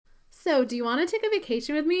So do you want to take a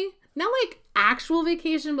vacation with me? Not like actual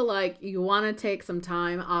vacation, but like you want to take some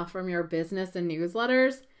time off from your business and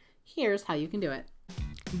newsletters? Here's how you can do it.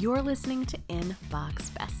 You're listening to Inbox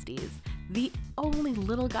Besties, the only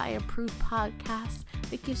little guy approved podcast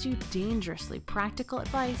that gives you dangerously practical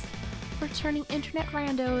advice for turning internet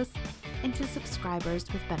randos into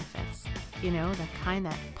subscribers with benefits. You know, the kind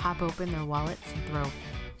that pop open their wallets and throw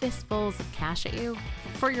fistfuls of cash at you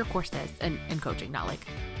for your courses and coaching, not like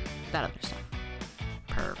that other stuff.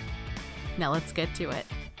 Perv. Now let's get to it.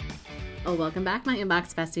 Oh, welcome back, my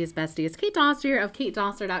Inbox Besties. Kate Doster here of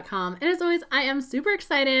KateDoster.com. And as always, I am super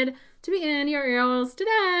excited to be in your ears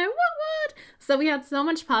today. What? So we had so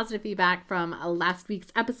much positive feedback from last week's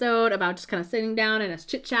episode about just kind of sitting down and us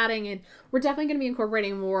chit-chatting. And we're definitely going to be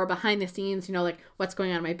incorporating more behind the scenes, you know, like what's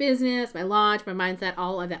going on in my business, my launch, my mindset,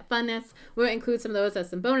 all of that funness. We might include some of those as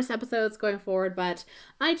some bonus episodes going forward. But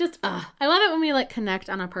I love it when we like connect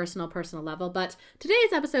on a personal level. But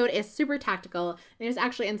today's episode is super tactical and is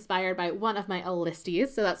actually inspired by one of my listies.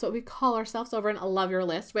 So that's what we call ourselves over in Love Your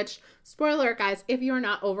List, which, spoiler alert, guys, if you are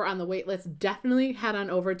not over on the wait list, definitely head on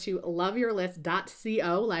over to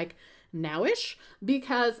loveyourlist.co, like nowish,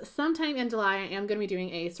 because sometime in July I am going to be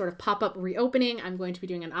doing a sort of pop-up reopening. I'm going to be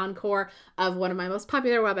doing an encore of one of my most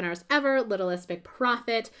popular webinars ever, Littlest Big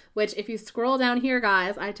Profit, which if you scroll down here,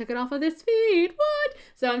 guys, I took it off of this feed. What?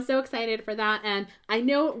 So I'm so excited for that. And I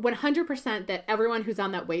know 100% that everyone who's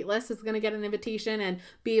on that wait list is going to get an invitation and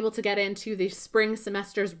be able to get into the spring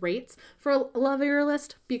semester's rates for Love Your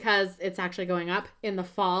List, because it's actually going up in the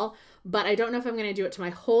fall. But I don't know if I'm going to do it to my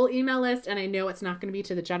whole email list, and I know it's not going to be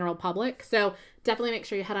to the general public. So definitely make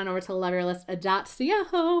sure you head on over to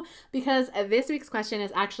loveyourlist.co, because this week's question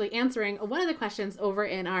is actually answering one of the questions over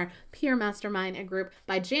in our peer mastermind group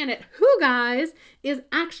by Janet, who, guys, is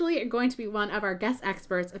actually going to be one of our guest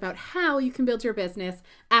experts about how you can build your business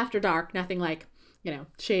after dark. Nothing like, you know,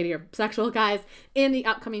 shady or sexual, guys. In the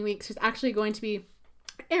upcoming weeks, she's actually going to be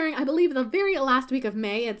airing, I believe, the very last week of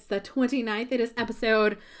May. It's the 29th. It is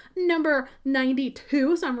episode number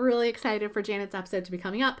 92. So I'm really excited for Janet's episode to be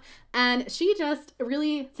coming up. And she just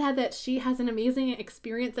really said that she has an amazing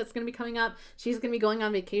experience that's going to be coming up. She's going to be going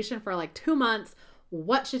on vacation for like 2 months.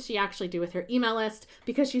 What should she actually do with her email list?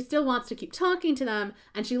 Because she still wants to keep talking to them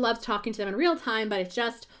and she loves talking to them in real time, but it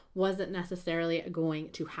just wasn't necessarily going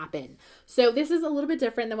to happen. So this is a little bit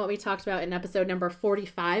different than what we talked about in episode number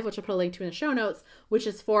 45, which I'll put a link to in the show notes, which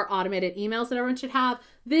is for automated emails that everyone should have.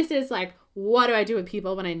 This is like, what do I do with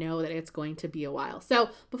people when I know that it's going to be a while? So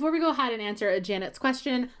before we go ahead and answer Janet's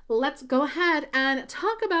question, let's go ahead and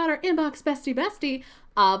talk about our Inbox Bestie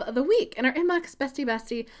of the week. And our Inbox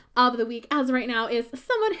Bestie of the week as of right now is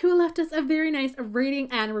someone who left us a very nice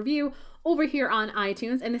rating and review over here on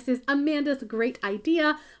iTunes. And this is Amanda's great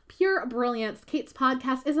idea. Pure brilliance. Kate's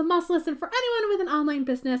podcast is a must listen for anyone with an online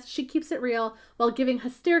business. She keeps it real while giving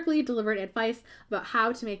hysterically delivered advice about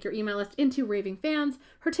how to make your email list into raving fans.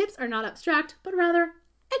 Her tips are not abstract, but rather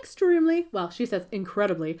extremely, well, she says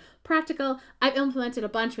incredibly practical. I've implemented a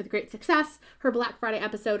bunch with great success. Her Black Friday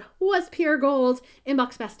episode was pure gold.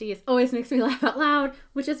 Inbox Besties always makes me laugh out loud,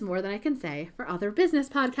 which is more than I can say for other business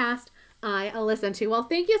podcasts I listen to. Well,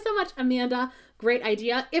 thank you so much, Amanda. Great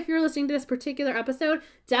idea. If you're listening to this particular episode,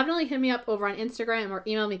 definitely hit me up over on Instagram or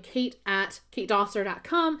email me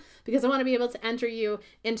kate@katedoster.com, because I want to be able to enter you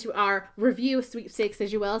into our review sweepstakes,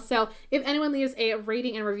 as you will. So if anyone leaves a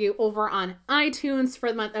rating and review over on iTunes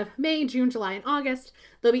for the month of May, June, July, and August,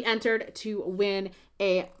 they'll be entered to win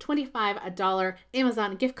a $25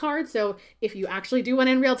 Amazon gift card. So if you actually do one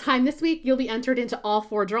in real time this week, you'll be entered into all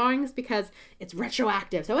 4 drawings because it's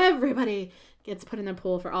retroactive. So everybody gets put in the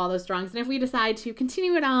pool for all those drawings. And if we decide to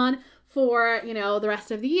continue it on for, you know, the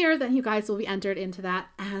rest of the year, then you guys will be entered into that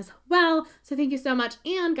as well. So thank you so much.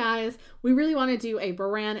 And guys, we really want to do a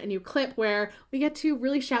brand new clip where we get to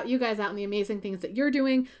really shout you guys out in the amazing things that you're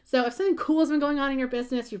doing. So if something cool has been going on in your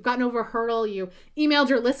business, you've gotten over a hurdle, you emailed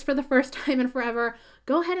your list for the first time in forever,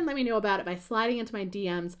 go ahead and let me know about it by sliding into my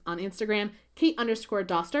DMs on Instagram,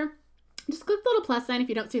 Kate_Doster. Just click the little plus sign if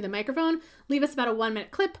you don't see the microphone. Leave us about a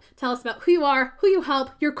 1-minute clip. Tell us about who you are, who you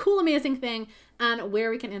help, your cool, amazing thing, and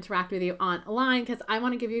where we can interact with you online, because I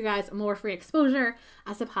want to give you guys more free exposure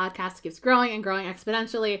as the podcast keeps growing and growing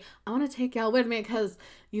exponentially. I want to take y'all with me because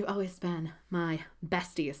you've always been my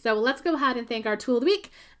besties. So let's go ahead and thank our tool of the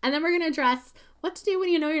week, and then we're going to address what to do when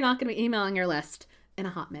you know you're not going to be emailing your list in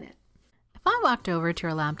a hot minute. If I walked over to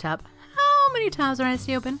your laptop, how many tabs would I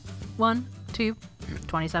see open? 1, 2,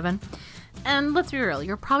 27. And let's be real,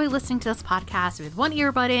 you're probably listening to this podcast with one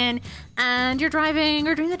earbud in and you're driving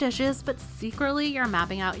or doing the dishes, but secretly you're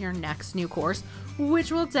mapping out your next new course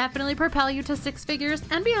which will definitely propel you to six figures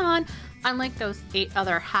and beyond, unlike those 8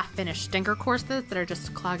 other half-finished stinker courses that are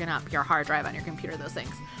just clogging up your hard drive on your computer. Those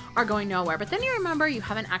things are going nowhere. But then you remember you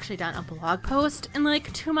haven't actually done a blog post in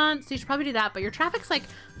like 2 months. So you should probably do that, but your traffic's like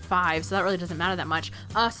 5, so that really doesn't matter that much,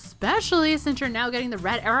 especially since you're now getting the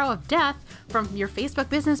red arrow of death from your Facebook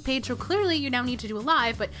business page. So clearly you now need to do a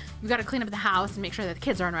live, but you got to clean up the house and make sure that the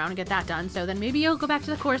kids aren't around and get that done. So then maybe you'll go back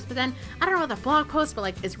to the course, but then I don't know about the blog post, but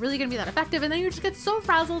like, is really going to be that effective? And then you just get so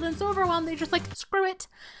frazzled and so overwhelmed that you're just like, screw it,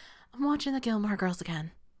 I'm watching the Gilmore Girls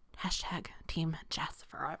again. Hashtag Team Jess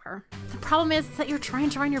forever. The problem is that you're trying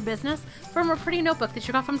to run your business from a pretty notebook that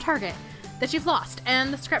you got from Target that you've lost,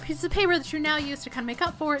 and the scrap pieces of paper that you now use to kind of make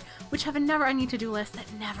up for it, which have a never-ending to-do list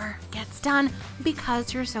that never gets done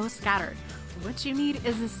because you're so scattered. What you need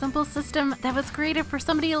is a simple system that was created for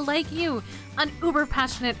somebody like you, an uber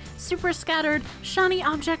passionate, super scattered, shiny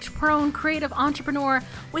object prone creative entrepreneur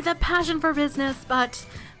with a passion for business, but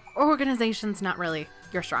organization's not really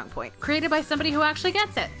your strong point. Created by somebody who actually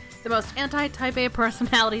gets it. The most anti-type A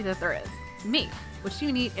personality that there is. Me. What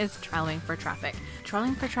you need is Trelling for Traffic.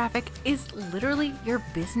 Trelling for Traffic is literally your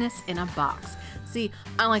business in a box. See,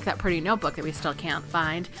 unlike that pretty notebook that we still can't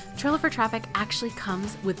find, Trello for Traffic actually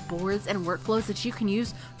comes with boards and workflows that you can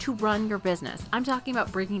use to run your business. I'm talking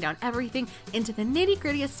about breaking down everything into the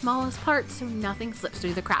nitty-grittiest, smallest parts so nothing slips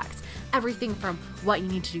through the cracks. Everything from what you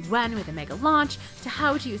need to do when with a mega launch, to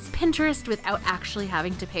how to use Pinterest without actually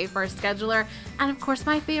having to pay for a scheduler, and of course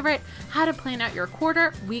my favorite, how to plan out your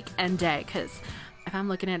quarter, week, and day, because if I'm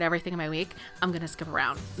looking at everything in my week, I'm going to skip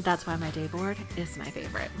around. That's why my day board is my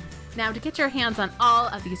favorite. Now, to get your hands on all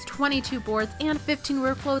of these 22 boards and 15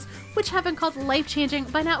 workflows, which have been called life-changing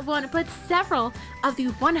by not one, but several of the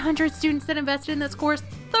 100 students that invested in this course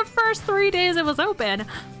the first 3 days it was open.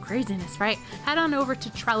 Craziness, right? Head on over to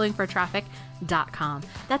TrellingForTraffic.com.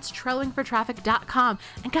 That's TrellingForTraffic.com.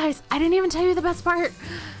 And guys, I didn't even tell you the best part.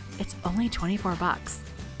 It's only $24.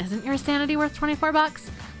 Isn't your sanity worth $24?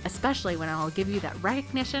 Especially when I'll give you that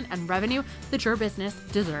recognition and revenue that your business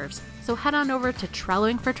deserves. So head on over to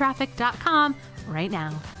TrellingForTraffic.com right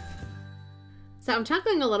now. So I'm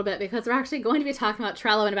chuckling a little bit because we're actually going to be talking about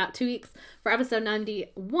Trello in about 2 weeks for episode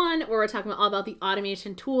 91, where we're talking all about the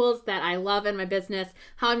automation tools that I love in my business,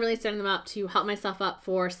 how I'm really setting them up to help myself up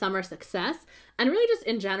for summer success. And really just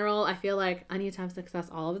in general, I feel like I need to have success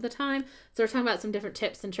all of the time. So we're talking about some different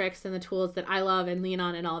tips and tricks and the tools that I love and lean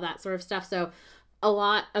on and all that sort of stuff. So a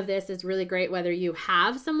lot of this is really great whether you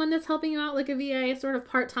have someone that's helping you out like a VA sort of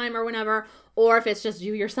part-time or whatever, or if it's just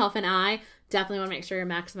you, yourself, and I. Definitely want to make sure you're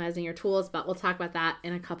maximizing your tools, but we'll talk about that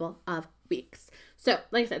in a couple of weeks. So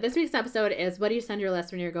like I said, this week's episode is what do you send your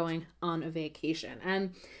list when you're going on a vacation?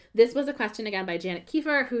 And this was a question again by Janet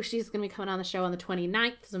Kiefer, who she's going to be coming on the show on the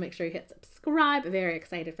 29th. So make sure you hit subscribe. Very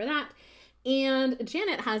excited for that. And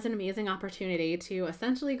Janet has an amazing opportunity to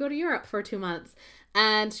essentially go to Europe for 2 months.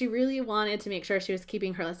 And she really wanted to make sure she was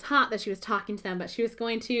keeping her list hot, that she was talking to them, but she was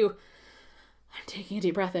going to, I'm taking a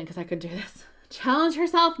deep breath in because I couldn't do this, challenge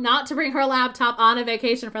herself not to bring her laptop on a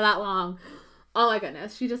vacation for that long. Oh my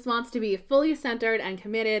goodness. She just wants to be fully centered and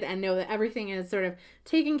committed and know that everything is sort of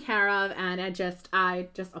taken care of. And I just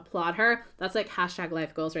applaud her. That's like hashtag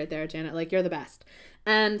life goals right there, Janet. Like, you're the best.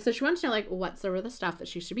 And so she wants to know, like, what's some of the stuff that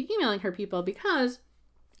she should be emailing her people, because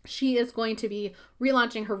she is going to be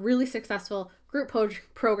relaunching her really successful group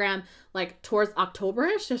program like towards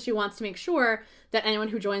October-ish. So she wants to make sure that anyone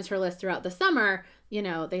who joins her list throughout the summer, you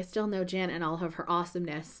know, they still know Janet and all of her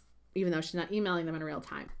awesomeness, even though she's not emailing them in real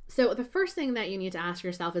time. So the first thing that you need to ask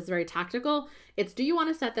yourself is very tactical. It's, do you want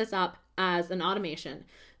to set this up as an automation?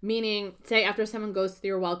 Meaning, say after someone goes through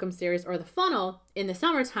your welcome series or the funnel in the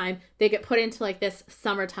summertime, they get put into like this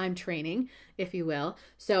summertime training, if you will.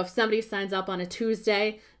 So if somebody signs up on a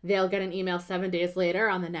Tuesday, they'll get an email 7 days later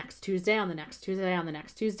on the next Tuesday, on the next Tuesday, on the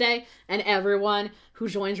next Tuesday, and everyone who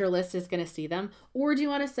joins your list is going to see them. Or do you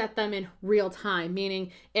want to set them in real time?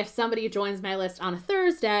 Meaning, if somebody joins my list on a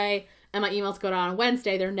Thursday and my emails go out on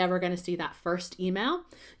Wednesday, they're never going to see that first email.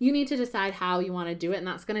 You need to decide how you want to do it, and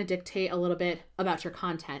that's going to dictate a little bit about your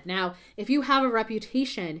content. Now, if you have a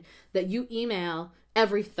reputation that you email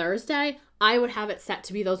every Thursday, I would have it set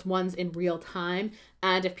to be those ones in real time.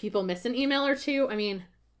 And if people miss an email or two, I mean,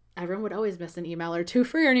 everyone would always miss an email or two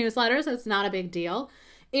for your newsletter, so it's not a big deal.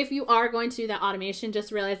 If you are going to do that automation,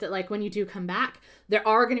 just realize that like when you do come back, there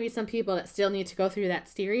are going to be some people that still need to go through that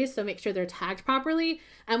series. So make sure they're tagged properly.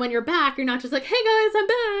 And when you're back, you're not just like, hey guys, I'm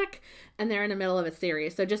back, and they're in the middle of a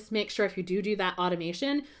series. So just make sure if you do that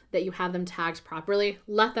automation that you have them tagged properly,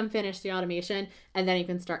 let them finish the automation, and then you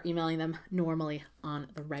can start emailing them normally on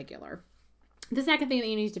the regular. The second thing that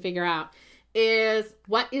you need to figure out is,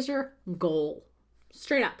 what is your goal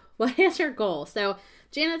straight up, what is your goal? So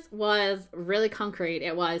Janet's was really concrete.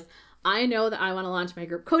 It was, I know that I want to launch my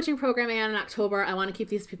group coaching program again in October. I want to keep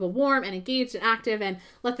these people warm and engaged and active and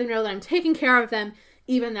let them know that I'm taking care of them,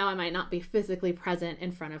 even though I might not be physically present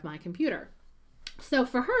in front of my computer. So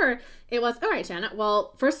for her, it was, all right, Janet,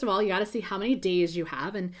 well, first of all, you got to see how many days you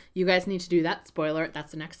have, and you guys need to do that. Spoiler,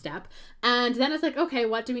 that's the next step. And then it's like, okay,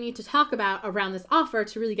 what do we need to talk about around this offer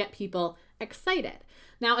to really get people excited?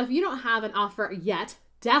 Now, if you don't have an offer yet,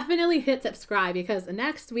 definitely hit subscribe, because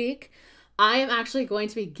next week, I am actually going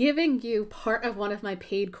to be giving you part of one of my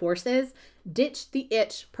paid courses, Ditch the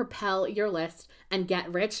Itch, Propel Your List, and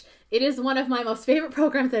Get Rich. It is one of my most favorite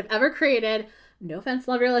programs I've ever created. No offense,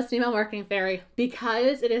 love your list, email marketing fairy,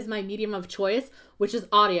 because it is my medium of choice, which is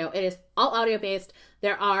audio. It is all audio based.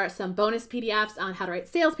 There are some bonus PDFs on how to write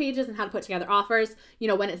sales pages and how to put together offers,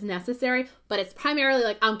 when it's necessary, but it's primarily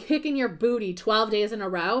like I'm kicking your booty 12 days in a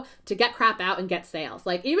row to get crap out and get sales.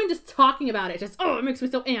 Like even just talking about it, it makes me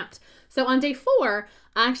so amped. So on day 4,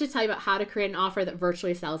 I actually tell you about how to create an offer that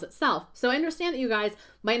virtually sells itself. So I understand that you guys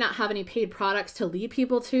might not have any paid products to lead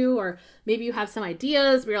people to, or maybe you have some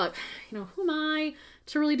ideas where you're like, who am I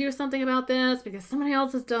to really do something about this because somebody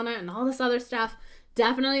else has done it and all this other stuff.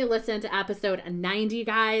 Definitely listen to episode 90,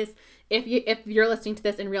 guys. If you're listening to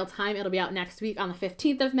this in real time, it'll be out next week on the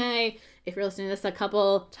 15th of May. If you're listening to this a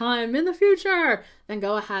couple time in the future, then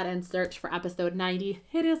go ahead and search for episode 90.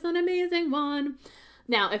 It is an amazing one.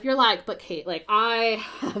 Now, if you're like, but Kate, I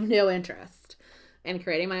have no interest in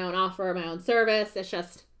creating my own offer, my own service, it's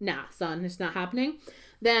just, nah, son, it's not happening,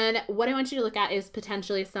 then what I want you to look at is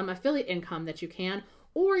potentially some affiliate income that you can,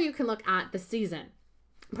 or you can look at the season.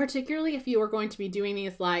 Particularly if you are going to be doing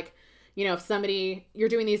these if you're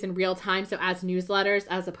doing these in real time, so as newsletters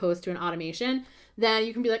as opposed to an automation, then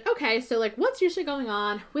you can be like, okay, so what's usually going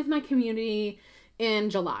on with my community in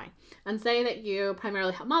July? And say that you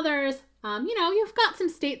primarily help mothers. You've got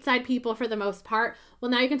some stateside people for the most part.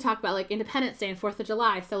 Well, now you can talk about Independence Day and 4th of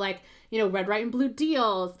July. So red, white, and blue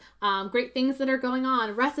deals, great things that are going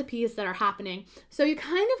on, recipes that are happening. So you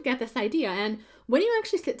kind of get this idea. And when you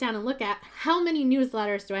actually sit down and look at how many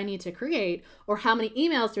newsletters do I need to create, or how many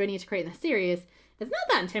emails do I need to create in the series, it's not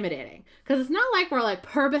that intimidating, because it's not like we're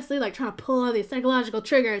purposely trying to pull all these psychological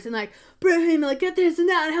triggers and bring get this and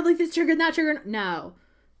that and have this trigger and that trigger. No.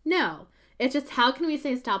 It's just, how can we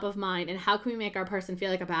stay top of mind, and how can we make our person feel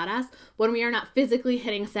like a badass when we are not physically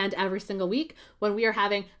hitting send every single week, when we are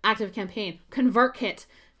having ActiveCampaign, ConvertKit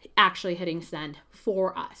actually hitting send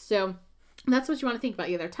for us. So that's what you want to think about,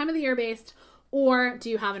 either time of the year based, or do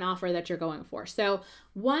you have an offer that you're going for? So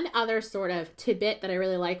one other sort of tidbit that I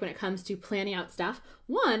really like when it comes to planning out stuff,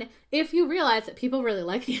 one, if you realize that people really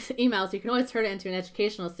like these emails, you can always turn it into an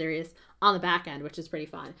educational series on the back end, which is pretty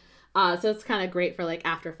fun. So it's kind of great for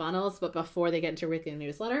after funnels, but before they get into your weekly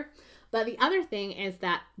newsletter. But the other thing is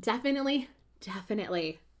that definitely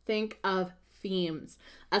think of themes,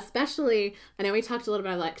 especially, I know we talked a little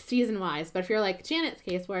bit about season wise, but if you're like Janet's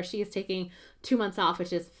case where she's taking 2 months off,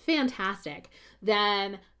 which is fantastic,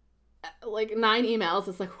 then 9 emails,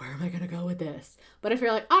 it's where am I going to go with this? But if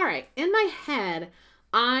you're all right, in my head,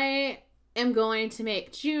 I am going to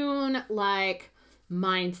make June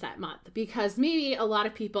mindset month, because maybe a lot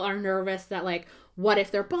of people are nervous that what if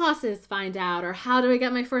their bosses find out, or how do I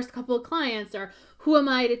get my first couple of clients, or who am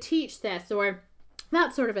I to teach this, or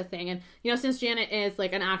that sort of a thing. And since Janet is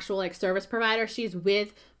an actual service provider, she's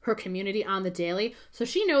with her community on the daily, so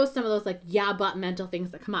she knows some of those yeah but mental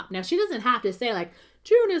things that come up. Now she doesn't have to say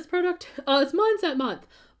June is it's mindset month,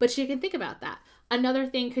 but she can think about that. Another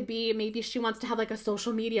thing could be maybe she wants to have a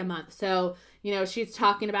social media month. So, she's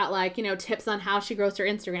talking about tips on how she grows her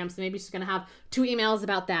Instagram. So maybe she's going to have 2 emails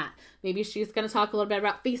about that. Maybe she's going to talk a little bit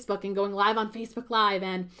about Facebook and going live on Facebook Live.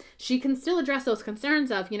 And she can still address those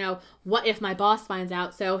concerns of, what if my boss finds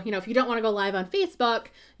out? So, if you don't want to go live on Facebook,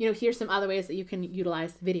 here's some other ways that you can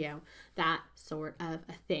utilize video, that sort of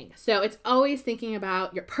a thing. So it's always thinking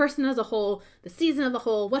about your person as a whole, the season of the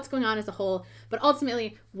whole, what's going on as a whole, but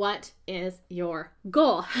ultimately, what is your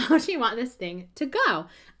goal? How do you want this thing to go?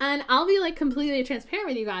 And I'll be completely transparent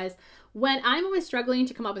with you guys. When I'm always struggling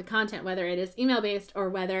to come up with content, whether it is email-based or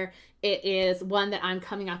whether it is one that I'm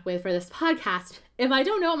coming up with for this podcast, if I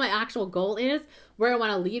don't know what my actual goal is, where I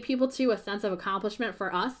want to lead people to, a sense of accomplishment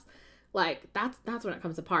for us, that's when it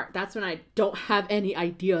comes apart. That's when I don't have any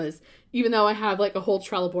ideas. Even though I have a whole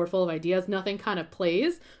Trello board full of ideas, nothing kind of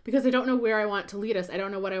plays, because I don't know where I want to lead us. I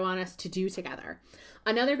don't know what I want us to do together.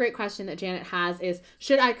 Another great question that Janet has is,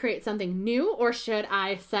 should I create something new, or should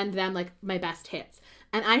I send them my best hits?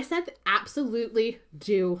 And I said absolutely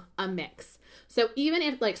do a mix. So even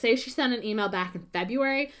if, like, say she sent an email back in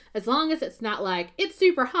February, as long as it's not like, it's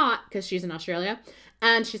super hot, because she's in Australia,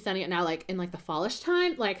 and she's sending it now, like, in, like, the fallish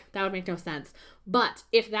time, like, that would make no sense. But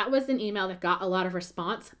if that was an email that got a lot of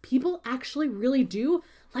response, people actually really do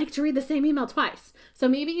like to read the same email twice. So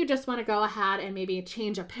maybe you just want to go ahead and maybe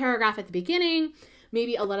change a paragraph at the beginning,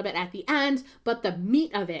 maybe a little bit at the end, but the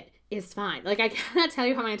meat of it is fine. Like, I cannot tell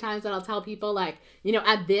you how many times that I'll tell people, like, you know,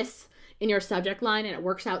 add this in your subject line and it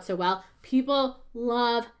works out so well. People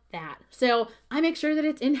love that. So I make sure that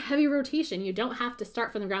it's in heavy rotation. You don't have to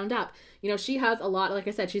start from the ground up. You know, she has a lot, like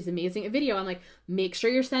I said, she's amazing at video. I'm like, make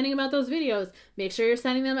sure you're sending about those videos. Make sure you're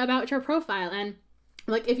sending them about your profile. And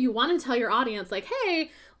like, if you want to tell your audience, like,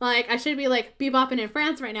 hey, like, I should be like bebopping in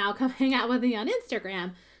France right now, come hang out with me on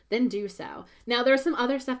Instagram, then do so. Now, there's some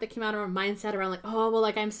other stuff that came out of our mindset around like, oh, well,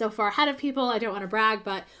 like, I'm so far ahead of people, I don't want to brag,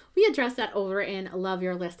 but we addressed that over in Love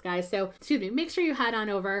Your List, guys. So, make sure you head on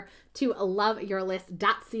over to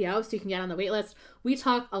loveyourlist.co so you can get on the wait list. We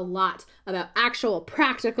talk a lot about actual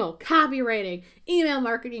practical copywriting, email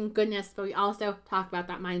marketing goodness, but we also talk about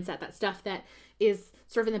that mindset, that stuff that is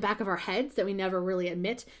sort of in the back of our heads that we never really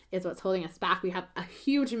admit is what's holding us back. We have a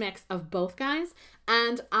huge mix of both, guys,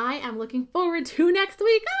 and I am looking forward to next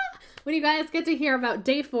week when you guys get to hear about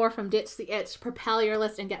day 4 from Ditch the Itch, Propel Your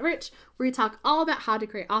List and Get Rich, where we talk all about how to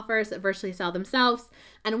create offers that virtually sell themselves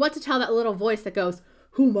and what to tell that little voice that goes,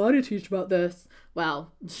 who am I to teach about this?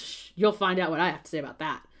 Well, you'll find out what I have to say about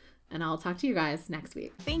that. And I'll talk to you guys next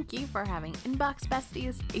week. Thank you for having Inbox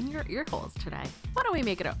Besties in your ear holes today. Why don't we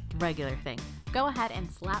make it a regular thing? Go ahead and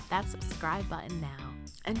slap that subscribe button now.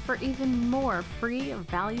 And for even more free,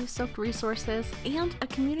 value-soaked resources and a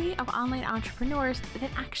community of online entrepreneurs that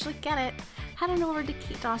actually get it, head on over to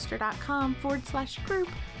katedoster.com/group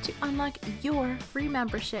to unlock your free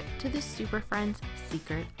membership to the Super Friends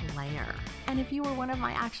secret layer. And if you were one of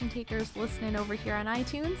my action takers listening over here on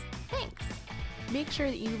iTunes, thanks. Make sure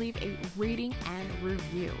that you leave a rating and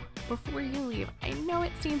review. Before you leave, I know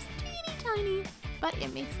it seems teeny tiny, but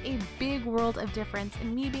it makes a big world of difference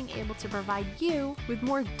in me being able to provide you with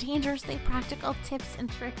more dangerously practical tips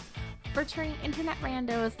and tricks for turning internet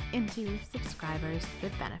randos into subscribers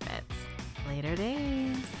with benefits. Later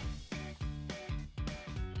days.